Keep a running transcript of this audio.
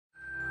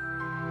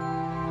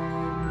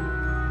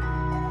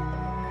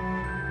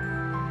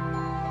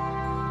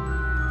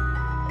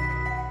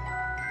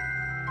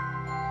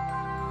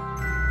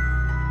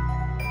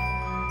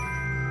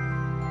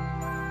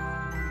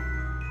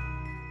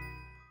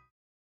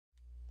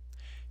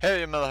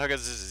Hey motherfuckers,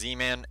 this is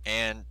Z-Man,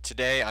 and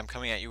today I'm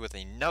coming at you with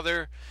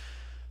another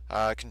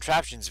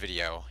contraptions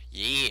video.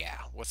 Yeah,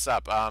 what's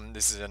up?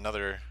 This is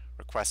another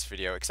request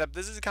video, except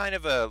this is kind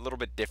of a little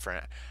bit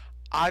different.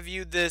 I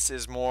viewed this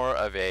as more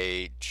of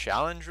a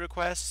challenge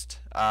request.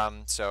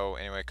 So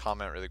anyway,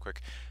 comment really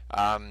quick.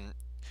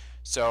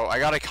 So I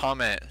got a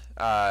comment,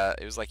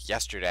 it was like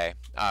yesterday,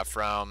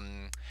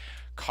 from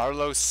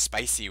Carlos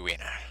Spicy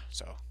Wiener.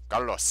 So,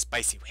 Carlos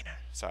Spicy Wiener.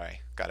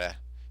 Sorry, gotta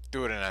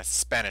do it in a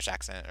Spanish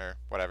accent or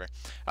whatever.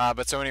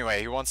 But so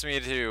anyway, he wants me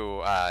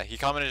to, he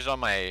commented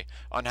on my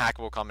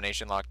unhackable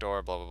combination lock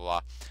door, blah,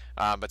 blah,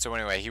 blah. But so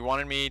anyway, he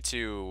wanted me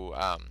to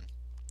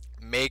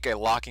make a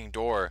locking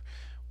door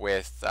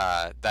with,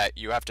 that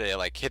you have to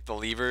like hit the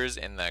levers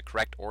in the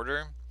correct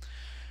order.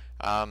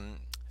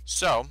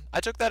 So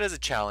I took that as a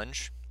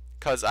challenge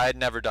because I had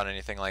never done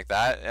anything like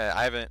that.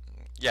 I haven't,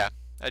 yeah,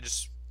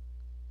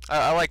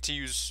 I like to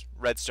use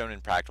redstone in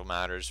practical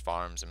matters,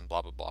 farms, and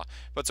blah blah blah.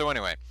 But so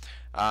anyway,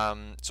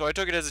 so I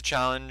took it as a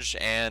challenge,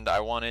 and I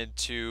wanted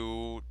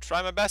to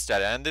try my best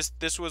at it. And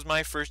this was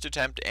my first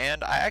attempt,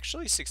 and I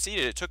actually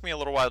succeeded. It took me a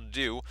little while to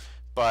do,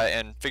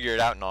 and figure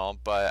it out and all,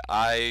 but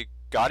I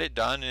got it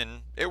done,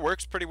 and it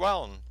works pretty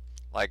well. And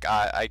like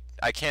I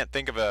can't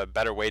think of a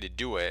better way to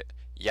do it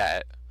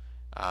yet.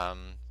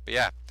 But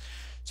yeah.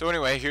 So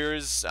anyway,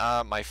 here's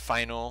my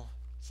final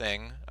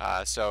thing.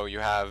 So you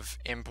have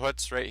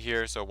inputs right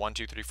here. So 1,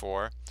 2, 3,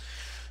 4,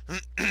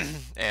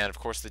 and of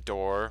course the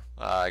door.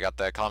 I got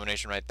the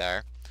combination right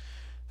there.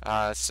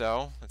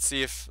 So let's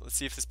see if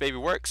this baby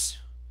works.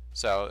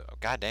 So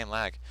goddamn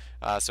lag.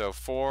 So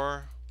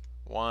 4,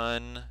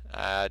 1,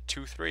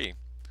 2, 3.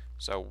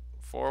 So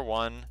 4,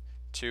 1,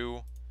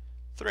 2,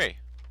 3,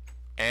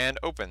 and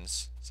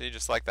opens. See,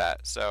 just like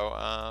that. So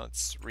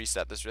let's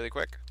reset this really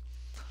quick.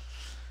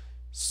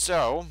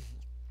 So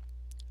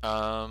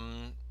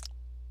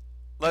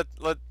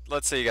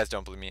let's say you guys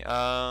don't believe me.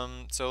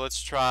 So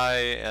let's try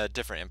a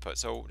different input.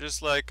 So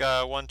just like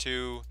 1,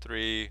 2,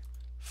 3,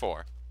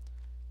 4.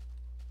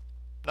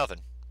 Nothing.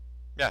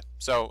 Yeah.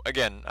 So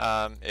again,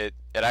 it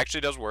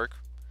actually does work.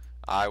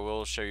 I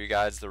will show you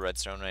guys the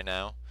redstone right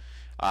now.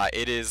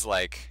 It is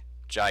like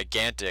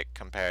gigantic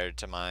compared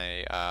to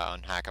my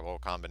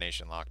unhackable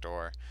combination lock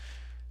door.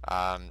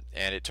 And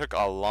it took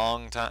a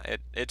long time.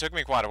 It took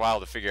me quite a while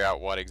to figure out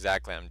what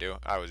exactly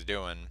I was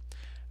doing.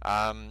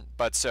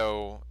 But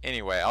so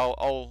anyway,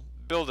 I'll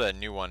build a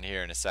new one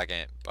here in a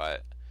second,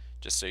 but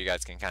just so you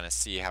guys can kind of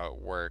see how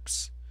it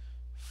works.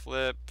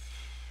 Flip,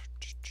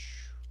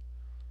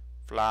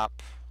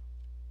 flop,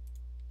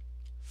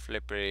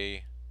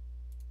 flippery,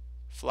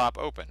 flop,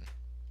 open.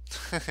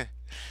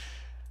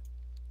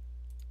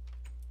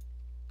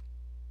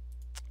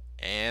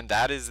 And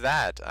that is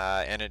that.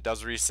 And it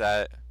does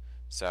reset.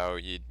 So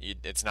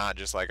it's not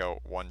just like a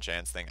one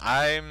chance thing.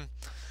 I'm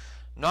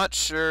not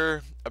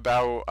sure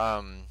about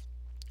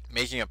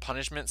making a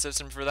punishment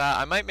system for that.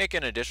 I might make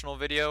an additional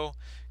video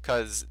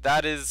because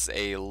that is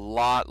a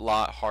lot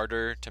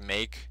harder to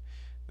make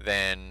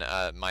than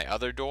my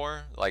other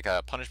door. Like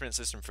a punishment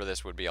system for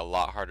this would be a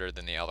lot harder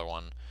than the other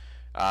one.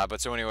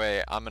 But so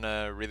anyway, I'm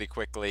gonna really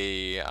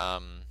quickly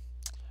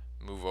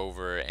move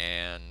over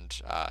and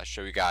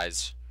show you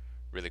guys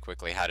really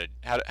quickly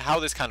how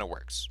this kind of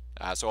works.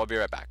 So I'll be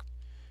right back.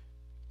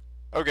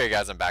 Okay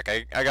guys, I'm back.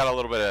 I got a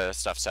little bit of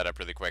stuff set up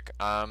really quick.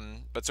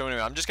 But so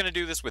anyway, I'm just going to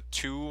do this with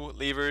 2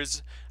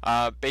 levers.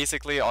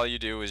 Basically all you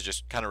do is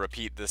just kind of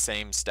repeat the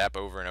same step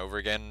over and over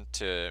again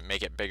to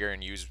make it bigger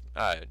and use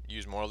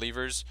more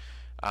levers.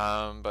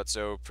 But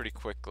so pretty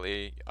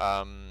quickly,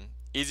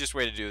 easiest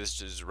way to do this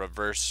is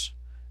reverse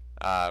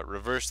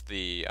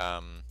the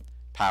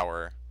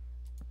power.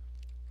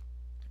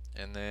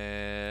 And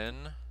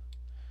then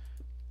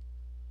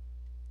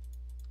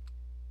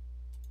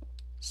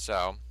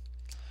so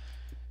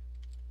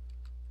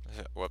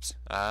whoops.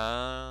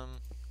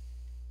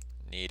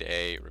 Need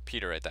a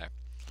repeater right there.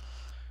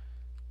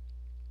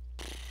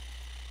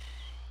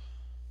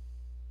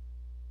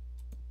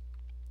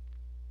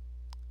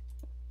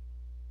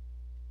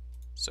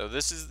 So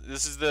this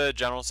is the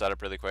general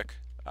setup really quick.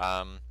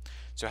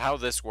 So how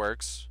this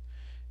works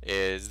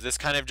is this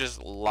kind of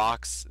just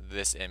locks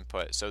this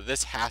input. So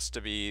this has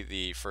to be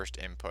the first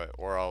input,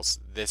 or else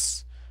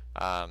this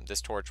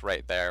this torch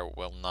right there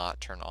will not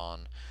turn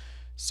on.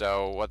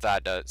 So what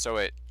that does, so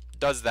it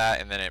does that,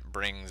 and then it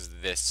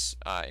brings this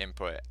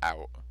input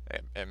out.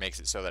 It makes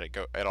it so that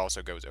it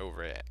also goes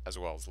over it as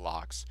well as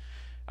locks.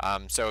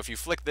 So if you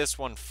flick this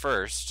one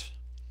first,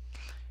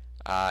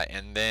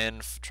 and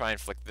then try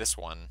and flick this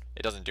one,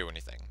 it doesn't do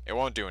anything. It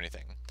won't do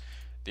anything.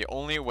 The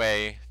only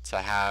way to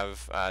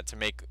have to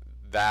make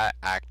that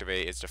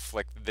activate is to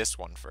flick this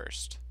one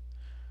first.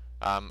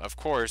 Of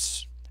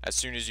course, as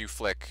soon as you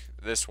flick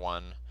this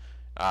one,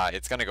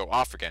 it's going to go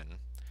off again.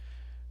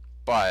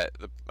 But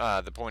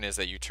the point is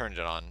that you turned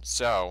it on.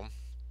 So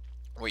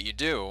what you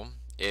do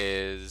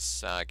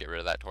is get rid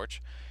of that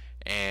torch,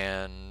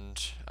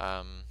 and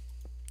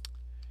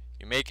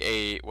you make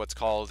what's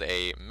called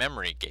a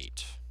memory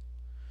gate.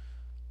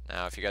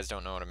 Now, if you guys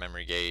don't know what a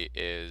memory gate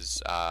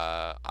is,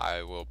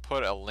 I will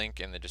put a link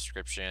in the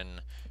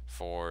description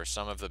for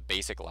some of the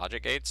basic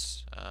logic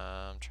gates.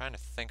 I'm trying to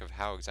think of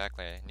how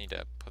exactly I need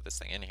to put this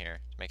thing in here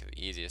to make it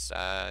the easiest.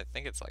 I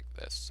think it's like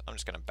this. I'm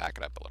just going to back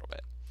it up a little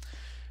bit.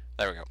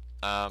 There we go.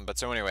 But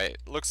so anyway,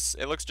 it looks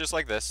just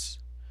like this.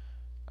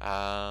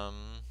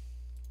 And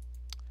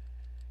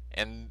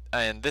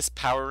this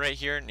power right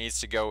here needs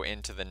to go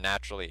into the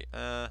naturally,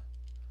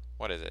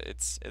 what is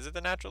it? Is it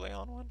the naturally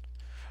on one?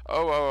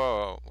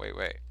 Oh,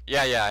 wait.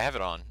 Yeah, I have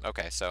it on.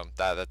 Okay, so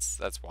that's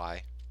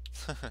why.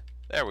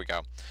 There we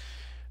go.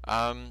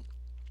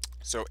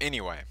 So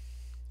anyway,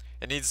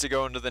 it needs to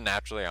go into the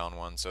naturally on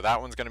one. So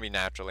that one's going to be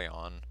naturally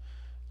on.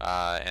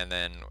 And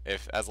then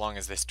as long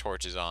as this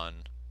torch is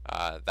on,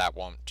 that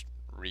won't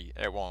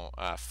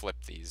flip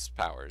these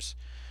powers.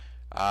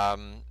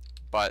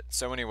 But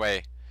so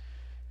anyway,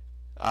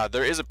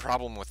 there is a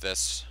problem with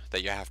this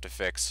that you have to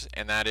fix,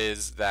 and that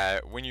is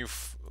that when you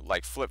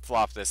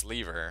flip-flop this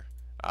lever,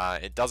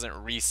 it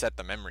doesn't reset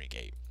the memory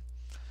gate.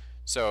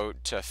 So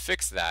to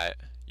fix that,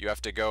 you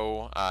have to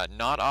go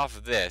not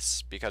off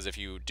this, because if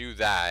you do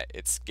that,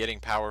 it's getting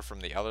power from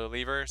the other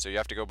lever, so you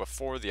have to go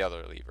before the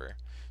other lever.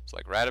 So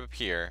like right up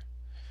here,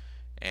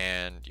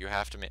 and you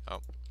have to make,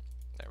 oh,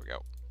 there we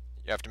go.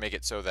 You have to make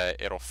it so that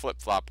it'll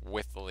flip-flop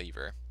with the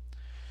lever.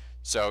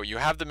 So you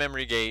have the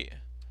memory gate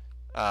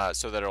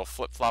so that it'll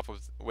flip-flop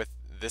with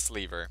this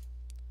lever.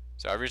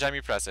 So every time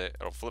you press it,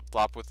 it'll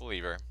flip-flop with the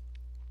lever.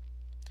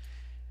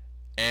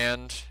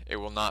 And it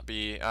will not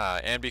be,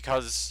 and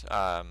because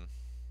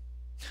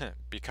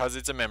because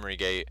it's a memory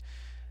gate,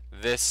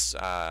 this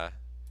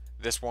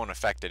won't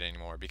affect it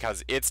anymore,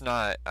 because it's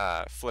not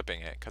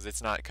flipping it, because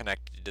it's not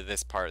connected to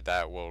this part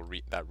that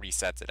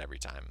resets it every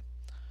time.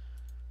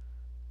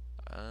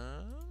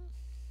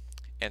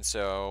 And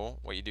so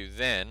what you do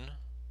then,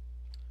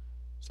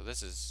 so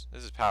this is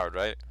powered,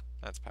 right?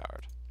 That's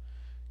powered.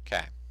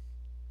 Okay.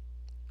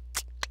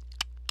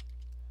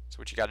 So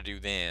what you got to do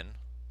then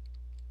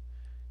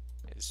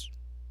is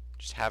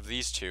just have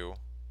these two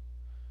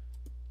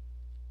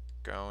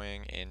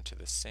going into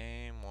the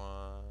same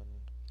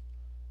one.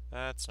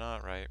 That's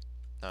not right.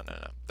 No.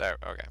 There.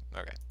 Okay.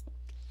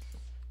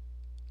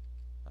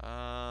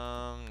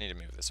 Need to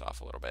move this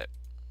off a little bit,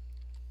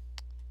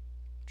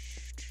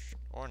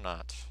 or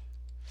not.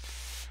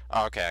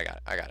 Oh, okay,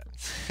 I got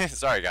it.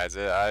 Sorry, guys.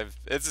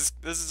 This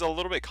is a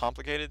little bit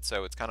complicated,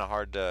 so it's kind of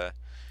hard to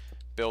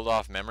build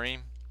off memory,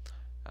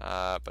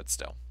 but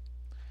still.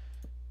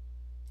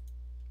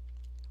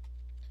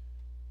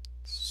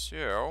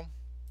 So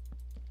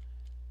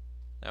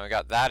now we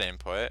got that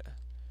input.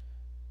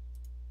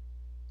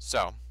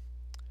 So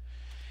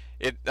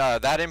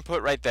that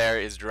input right there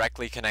is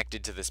directly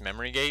connected to this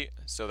memory gate,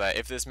 so that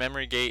if this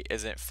memory gate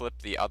isn't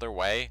flipped the other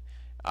way,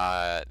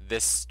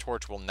 this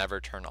torch will never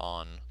turn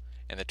on.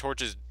 And the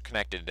torch is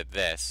connected to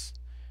this,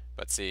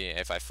 but see,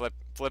 if I flip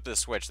the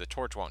switch, the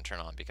torch won't turn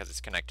on because it's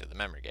connected to the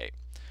memory gate.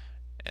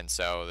 And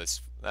so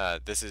this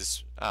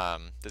is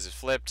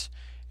flipped.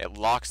 It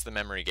locks the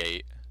memory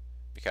gate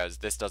because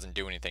this doesn't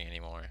do anything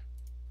anymore.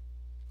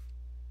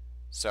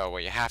 So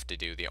what you have to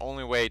do, the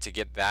only way to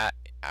get that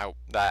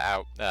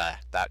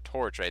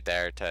torch right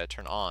there to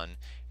turn on,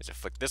 is to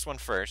flick this one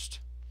first,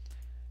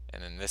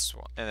 and then this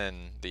one, and then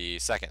the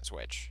second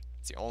switch.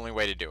 It's the only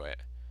way to do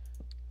it.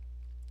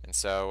 And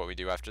so what we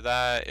do after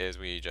that is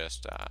we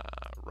just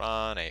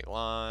run a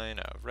line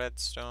of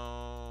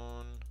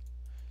redstone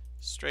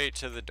straight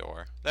to the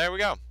door. There we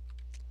go.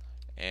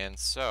 And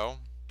so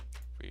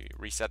if we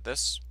reset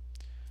this,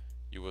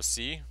 you will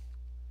see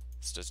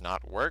this does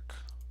not work.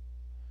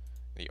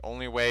 The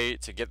only way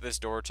to get this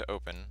door to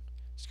open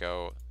is to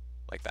go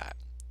like that.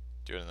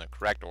 Do it in the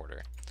correct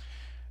order.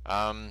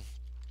 Now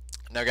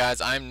guys,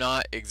 I'm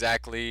not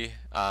exactly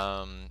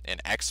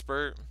an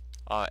expert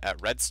at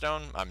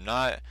redstone. I'm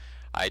not.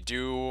 I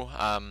do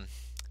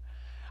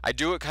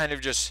it kind of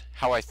just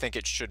how I think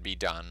it should be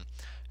done.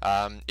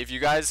 If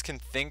you guys can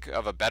think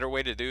of a better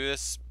way to do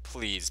this,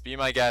 please be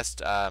my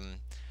guest.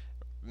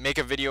 Make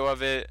a video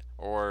of it,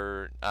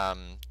 or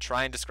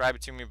try and describe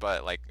it to me,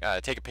 but like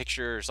take a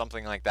picture or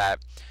something like that.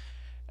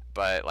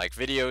 But like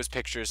videos,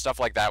 pictures, stuff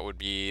like that would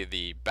be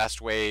the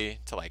best way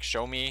to like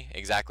show me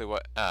exactly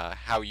what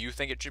how you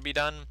think it should be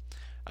done.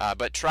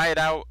 But try it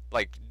out,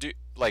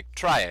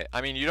 try it.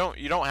 I mean, you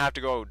don't have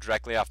to go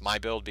directly off my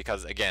build,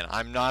 because again,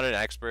 I'm not an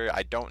expert.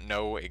 I don't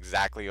know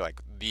exactly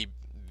like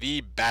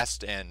the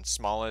best and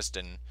smallest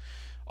and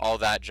all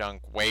that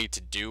junk way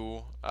to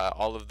do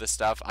all of this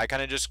stuff. I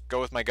kind of just go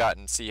with my gut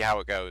and see how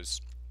it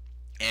goes.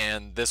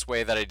 And this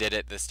way that I did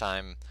it this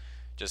time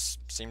just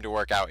seemed to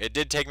work out. It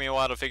did take me a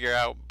while to figure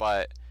out,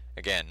 but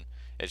again,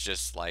 it's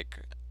just like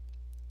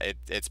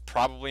it's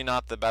probably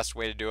not the best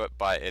way to do it,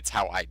 but it's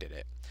how I did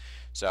it.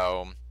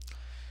 So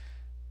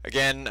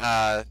again,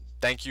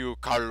 thank you,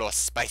 Carlos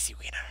Spicy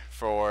Wiener,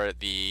 for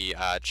the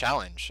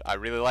challenge. I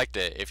really liked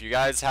it. If you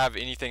guys have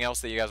anything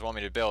else that you guys want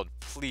me to build,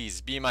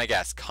 please be my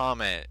guest,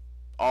 comment,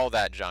 all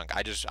that junk.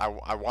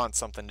 I want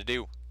something to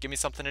do. Give me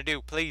something to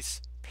do,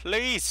 please.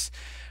 Please.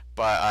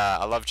 but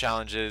I love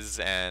challenges,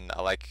 and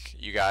I like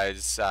you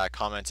guys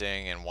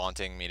commenting and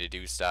wanting me to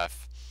do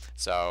stuff.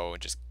 So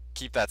just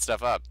keep that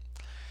stuff up.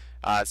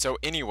 So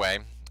anyway,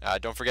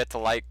 don't forget to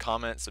like,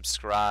 comment,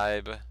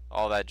 subscribe,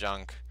 all that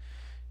junk.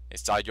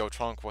 Inside your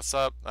trunk, what's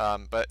up?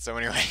 But so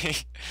anyway,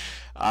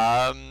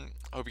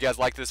 hope you guys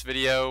like this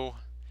video.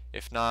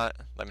 If not,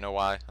 let me know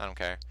why. I don't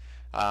care.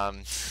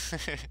 Um,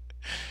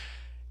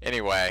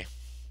 anyway,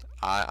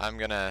 I'm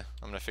gonna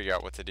figure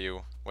out what to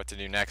do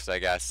next, I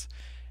guess.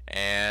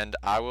 And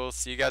I will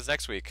see you guys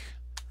next week.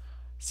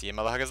 See you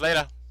motherfuckers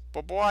later.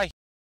 Bye bye.